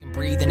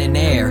breathing in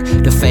air.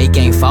 The fake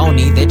ain't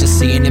phony, they're just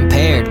seeing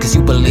impaired. Cause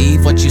you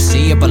believe what you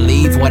see or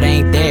believe what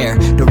ain't there.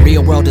 The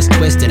real world is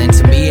twisted and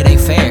to me it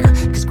ain't fair.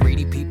 Cause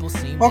greedy people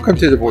seem... Welcome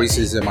to the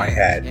Voices in My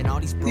Head.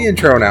 The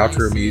intro and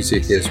outro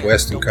music is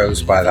Western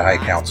Coast by the High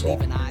Council.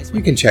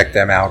 You can check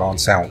them out on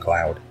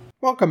SoundCloud.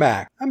 Welcome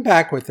back. I'm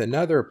back with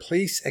another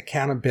police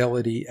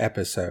accountability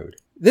episode.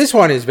 This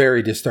one is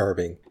very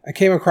disturbing. I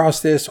came across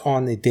this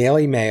on the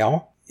Daily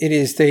Mail. It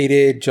is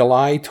dated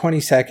July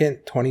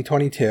 22nd,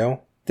 2022.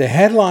 The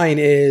headline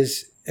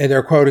is, and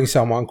they're quoting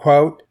someone,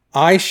 quote,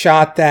 "I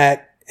shot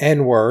that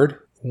N-word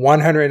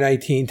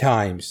 119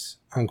 times,"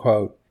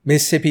 unquote.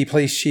 Mississippi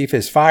police chief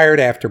is fired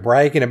after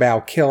bragging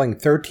about killing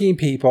 13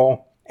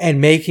 people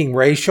and making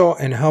racial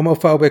and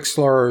homophobic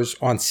slurs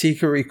on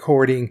secret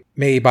recording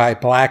made by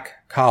black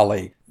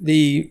colleague.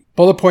 The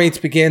bullet points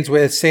begins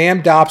with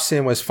Sam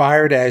Dobson was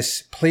fired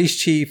as police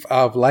chief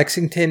of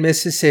Lexington,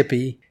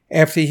 Mississippi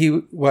after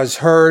he was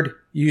heard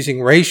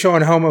using racial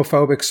and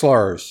homophobic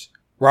slurs.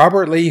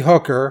 Robert Lee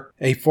Hooker,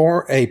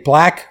 a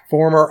black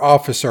former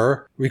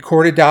officer,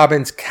 recorded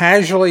Dobbins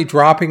casually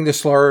dropping the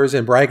slurs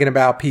and bragging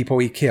about people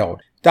he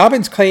killed.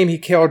 Dobbins claimed he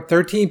killed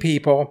 13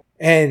 people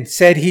and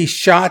said he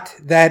shot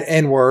that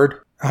N-word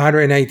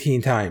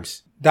 119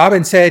 times.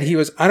 Dobbins said he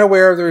was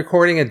unaware of the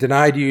recording and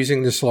denied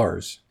using the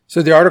slurs.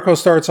 So the article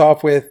starts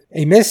off with,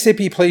 a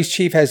Mississippi police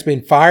chief has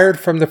been fired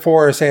from the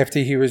force after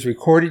he was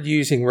recorded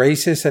using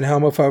racist and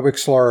homophobic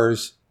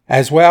slurs,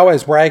 as well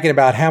as bragging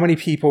about how many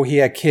people he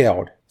had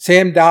killed.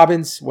 Sam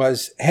Dobbins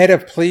was head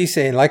of police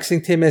in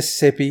Lexington,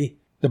 Mississippi.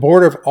 The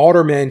Board of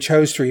Aldermen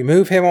chose to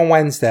remove him on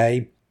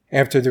Wednesday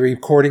after the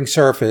recording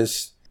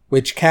surfaced,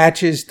 which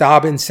catches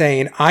Dobbins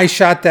saying, "I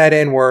shot that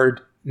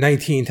N-word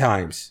 19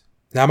 times."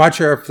 Now, I'm not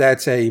sure if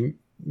that's a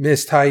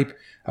mistype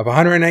of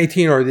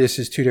 119 or this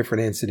is two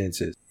different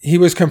incidences. He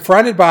was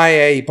confronted by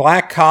a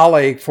black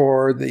colleague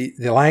for the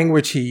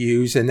language he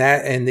used, and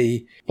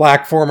the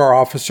black former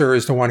officer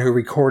is the one who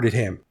recorded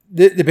him.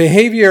 The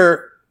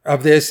behavior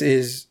of this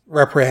is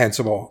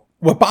reprehensible.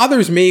 What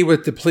bothers me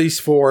with the police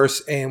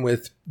force and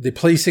with the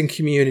policing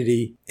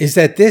community is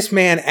that this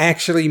man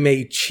actually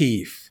made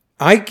chief.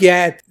 I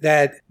get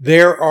that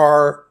there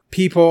are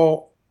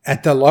people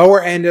at the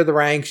lower end of the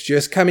ranks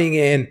just coming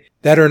in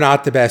that are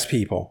not the best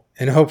people,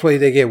 and hopefully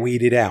they get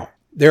weeded out.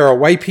 There are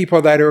white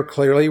people that are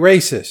clearly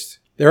racist.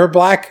 There are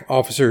black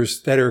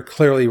officers that are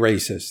clearly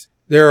racist.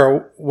 There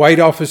are white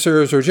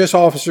officers or just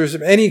officers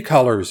of any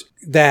colors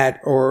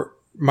or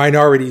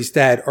minorities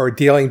that are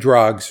dealing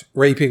drugs,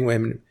 raping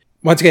women.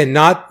 Once again,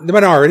 not the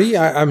minority.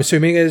 I'm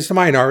assuming it is the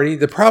minority.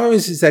 The problem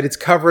is that it's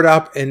covered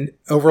up and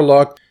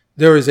overlooked.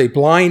 There is a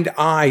blind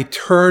eye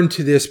turned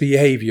to this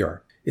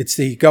behavior. It's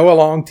the go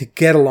along to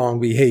get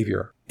along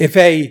behavior. If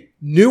a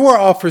newer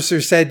officer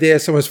said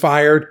this and was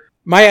fired,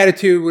 my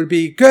attitude would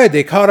be, good,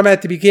 they caught him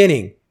at the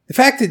beginning. The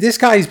fact that this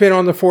guy's been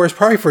on the force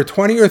probably for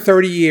 20 or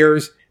 30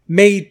 years,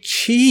 made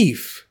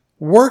chief,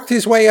 worked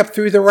his way up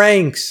through the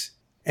ranks,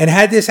 and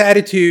had this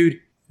attitude.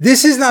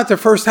 This is not the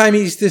first time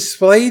he's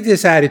displayed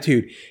this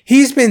attitude.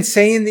 He's been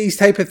saying these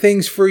type of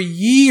things for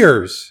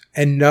years,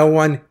 and no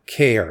one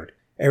cared.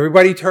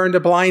 Everybody turned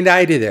a blind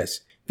eye to this.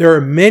 There are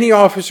many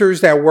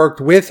officers that worked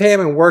with him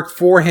and worked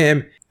for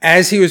him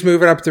as he was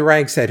moving up the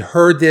ranks that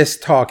heard this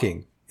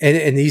talking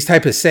and these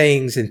type of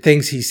sayings and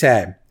things he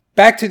said.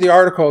 Back to the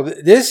article.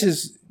 This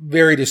is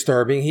very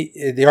disturbing.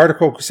 The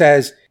article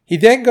says, he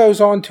then goes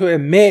on to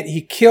admit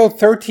he killed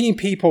 13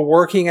 people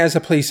working as a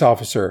police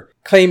officer,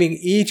 claiming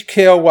each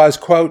kill was,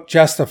 quote,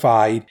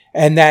 justified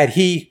and that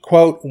he,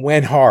 quote,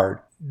 went hard.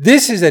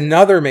 This is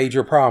another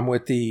major problem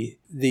with the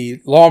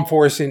law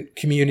enforcement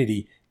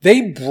community.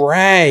 They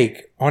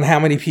brag on how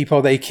many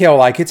people they kill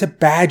like it's a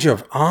badge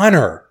of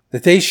honor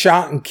that they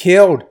shot and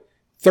killed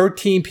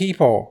 13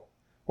 people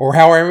or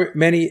however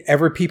many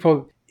ever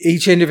people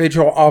each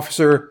individual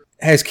officer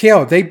has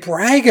killed. They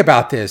brag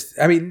about this.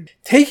 I mean,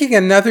 taking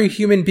another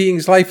human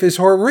being's life is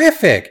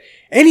horrific.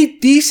 Any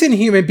decent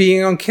human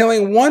being on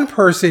killing one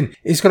person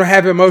is going to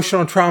have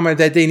emotional trauma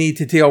that they need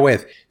to deal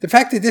with. The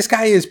fact that this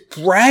guy is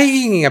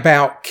bragging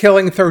about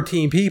killing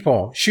 13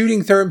 people,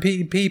 shooting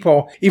 13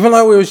 people, even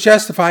though it was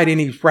justified and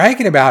he's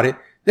bragging about it,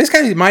 this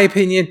guy, in my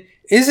opinion,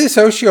 is a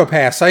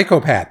sociopath,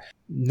 psychopath.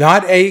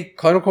 Not a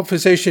clinical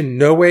physician,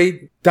 no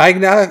way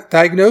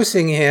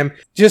diagnosing him.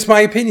 Just my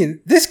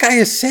opinion. This guy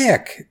is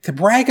sick to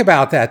brag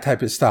about that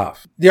type of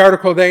stuff. The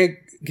article then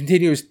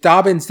continues.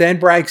 Dobbins then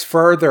brags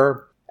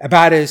further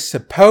about his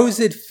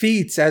supposed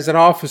feats as an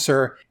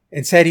officer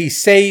and said he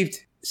saved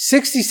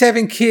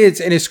 67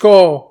 kids in his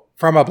school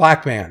from a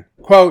black man.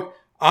 Quote,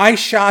 "I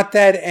shot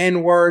that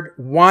N-word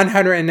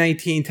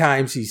 119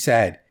 times," he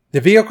said. "The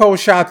vehicle was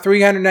shot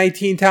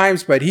 319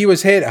 times, but he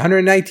was hit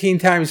 119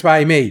 times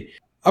by me."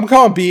 I'm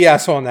calling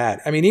BS on that.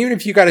 I mean, even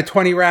if you got a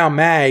 20-round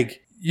mag,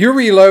 you're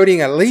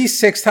reloading at least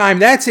 6 times.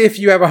 That's if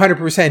you have a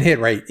 100% hit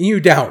rate, and you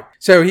don't.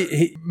 So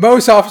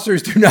most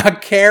officers do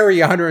not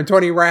carry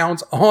 120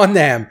 rounds on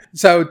them.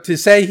 So to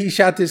say he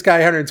shot this guy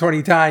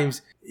 120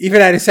 times, even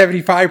at a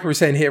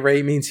 75% hit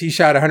rate, means he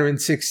shot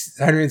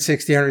 160,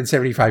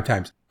 175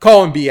 times.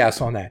 Calling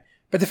BS on that.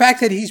 But the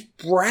fact that he's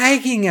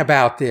bragging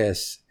about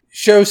this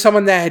shows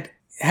someone that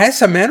has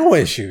some mental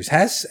issues,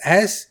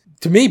 has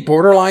to me,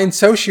 borderline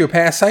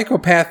sociopath,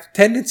 psychopath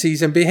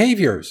tendencies and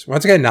behaviors.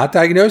 Once again, not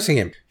diagnosing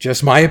him,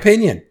 just my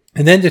opinion.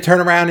 And then to turn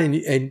around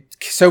and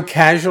so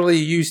casually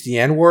use the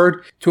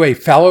N-word to a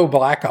fellow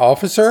black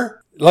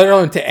officer, let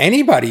alone to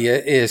anybody,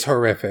 is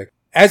horrific.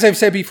 As I've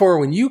said before,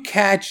 when you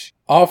catch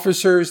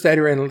officers that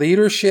are in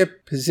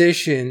leadership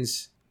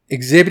positions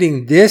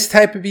exhibiting this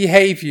type of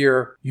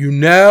behavior, you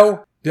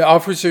know the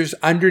officers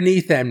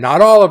underneath them, not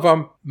all of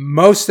them,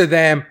 most of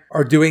them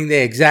are doing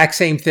the exact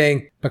same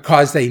thing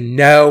because they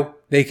know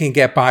they can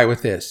get by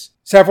with this.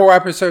 Several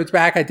episodes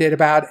back, I did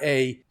about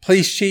a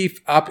police chief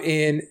up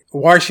in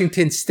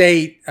Washington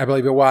State, I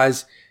believe it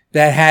was,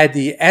 that had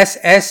the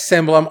SS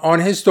symbol on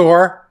his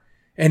door,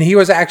 and he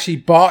was actually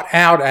bought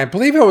out. I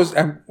believe it was,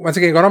 once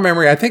again, going on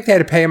memory, I think they had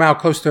to pay him out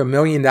close to $1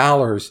 million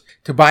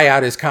to buy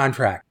out his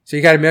contract. So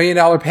you got $1 million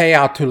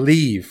payout to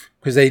leave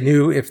because they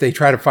knew if they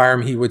tried to fire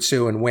him, he would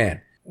sue and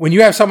win. When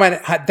you have someone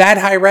that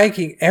high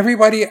ranking,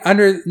 everybody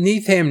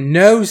underneath him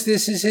knows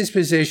this is his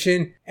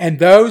position, and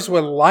those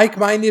with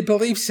like-minded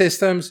belief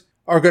systems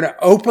are going to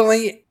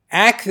openly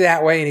act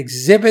that way and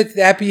exhibit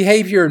that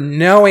behavior,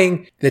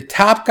 knowing the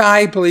top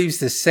guy believes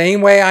the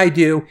same way I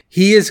do.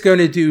 He is going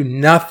to do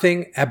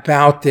nothing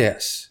about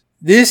this.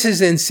 This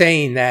is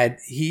insane that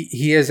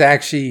he has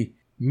actually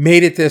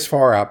made it this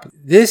far up.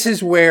 This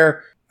is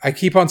where I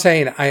keep on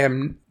saying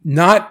I'm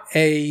not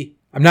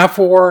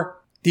for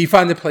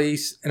defund the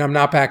police, and I'm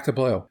not back to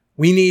blue.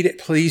 We need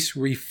police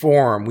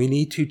reform. We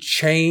need to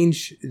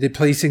change the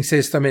policing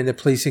system and the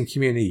policing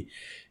community.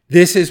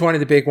 This is one of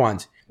the big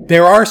ones.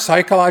 There are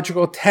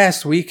psychological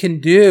tests we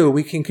can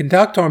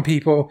conduct on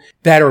people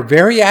that are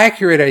very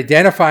accurate at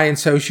identifying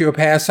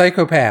sociopaths,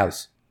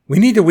 psychopaths. We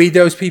need to weed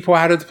those people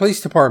out of the police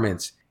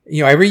departments.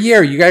 Every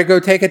year you got to go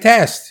take a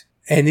test.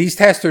 And these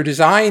tests are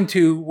designed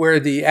to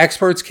where the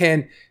experts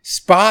can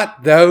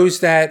spot those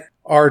that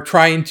are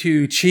trying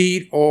to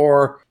cheat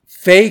or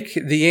fake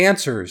the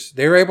answers.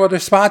 They're able to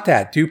spot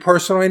that, do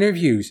personal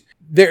interviews.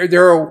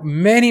 There are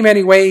many,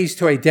 many ways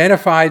to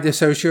identify the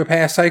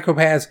sociopaths,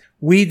 psychopaths,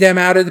 weed them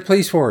out of the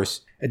police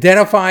force,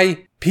 identify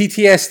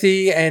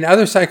PTSD and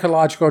other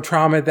psychological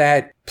trauma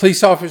that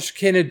police officers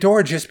can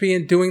endure just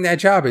doing that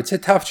job. It's a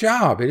tough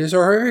job. It is a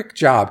horrific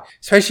job,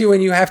 especially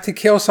when you have to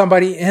kill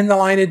somebody in the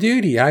line of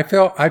duty. I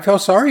feel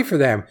sorry for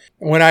them.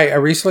 When I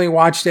recently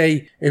watched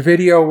a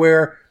video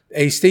where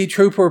a state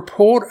trooper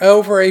pulled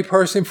over a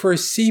person for a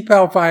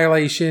seatbelt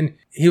violation.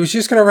 He was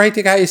just going to write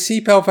the guy a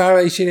seatbelt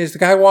violation. As the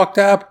guy walked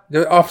up,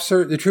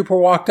 the trooper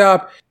walked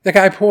up, the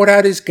guy pulled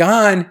out his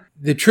gun.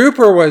 The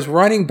trooper was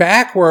running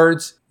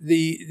backwards.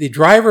 The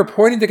driver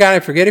pointed the gun.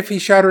 I forget if he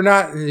shot or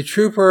not. And the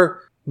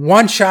trooper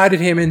one-shotted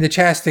him in the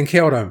chest and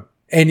killed him.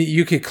 And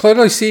you could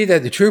clearly see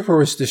that the trooper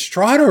was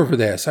distraught over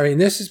this. I mean,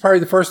 this is probably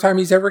the first time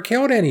he's ever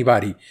killed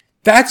anybody.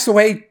 That's the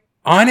way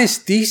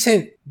honest,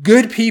 decent,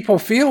 good people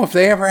feel if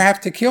they ever have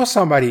to kill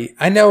somebody.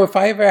 I know if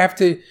I ever have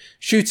to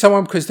shoot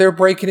someone because they're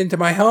breaking into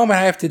my home and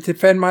I have to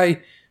defend my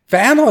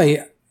family,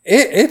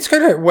 it's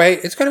going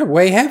to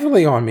weigh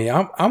heavily on me.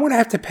 I'm going to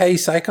have to pay a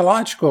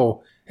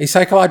psychological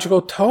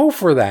toll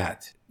for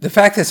that. The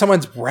fact that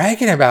someone's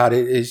bragging about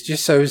it is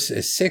just so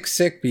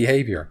sick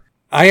behavior.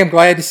 I am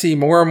glad to see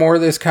more and more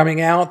of this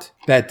coming out,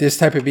 that this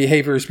type of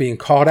behavior is being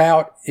called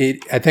out.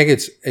 I think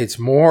it's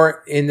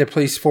more in the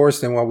police force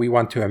than what we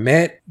want to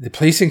admit. The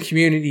policing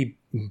community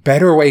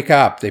better wake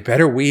up. They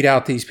better weed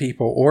out these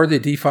people, or the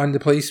defund the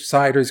police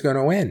side is going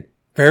to win.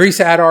 Very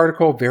sad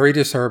article, very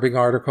disturbing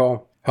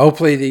article.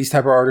 Hopefully these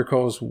type of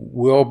articles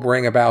will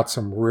bring about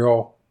some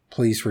real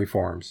police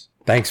reforms.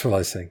 Thanks for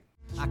listening.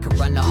 I could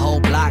run the whole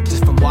block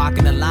just from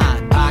walking the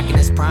line. Parking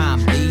is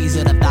prime, these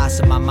are the thoughts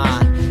in my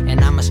mind. And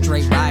I'm a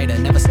straight rider,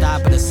 never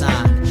stop at a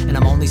sign. And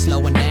I'm only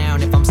slowing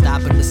down if I'm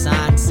stopping the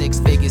sign. 6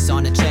 figures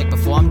on the check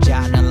before I'm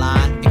jotting a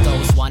line. It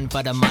goes 1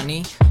 for the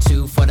money,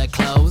 2 for the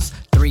clothes,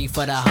 3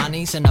 for the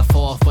honeys, and a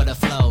 4 for the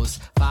flows.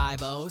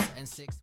 5 O's and 6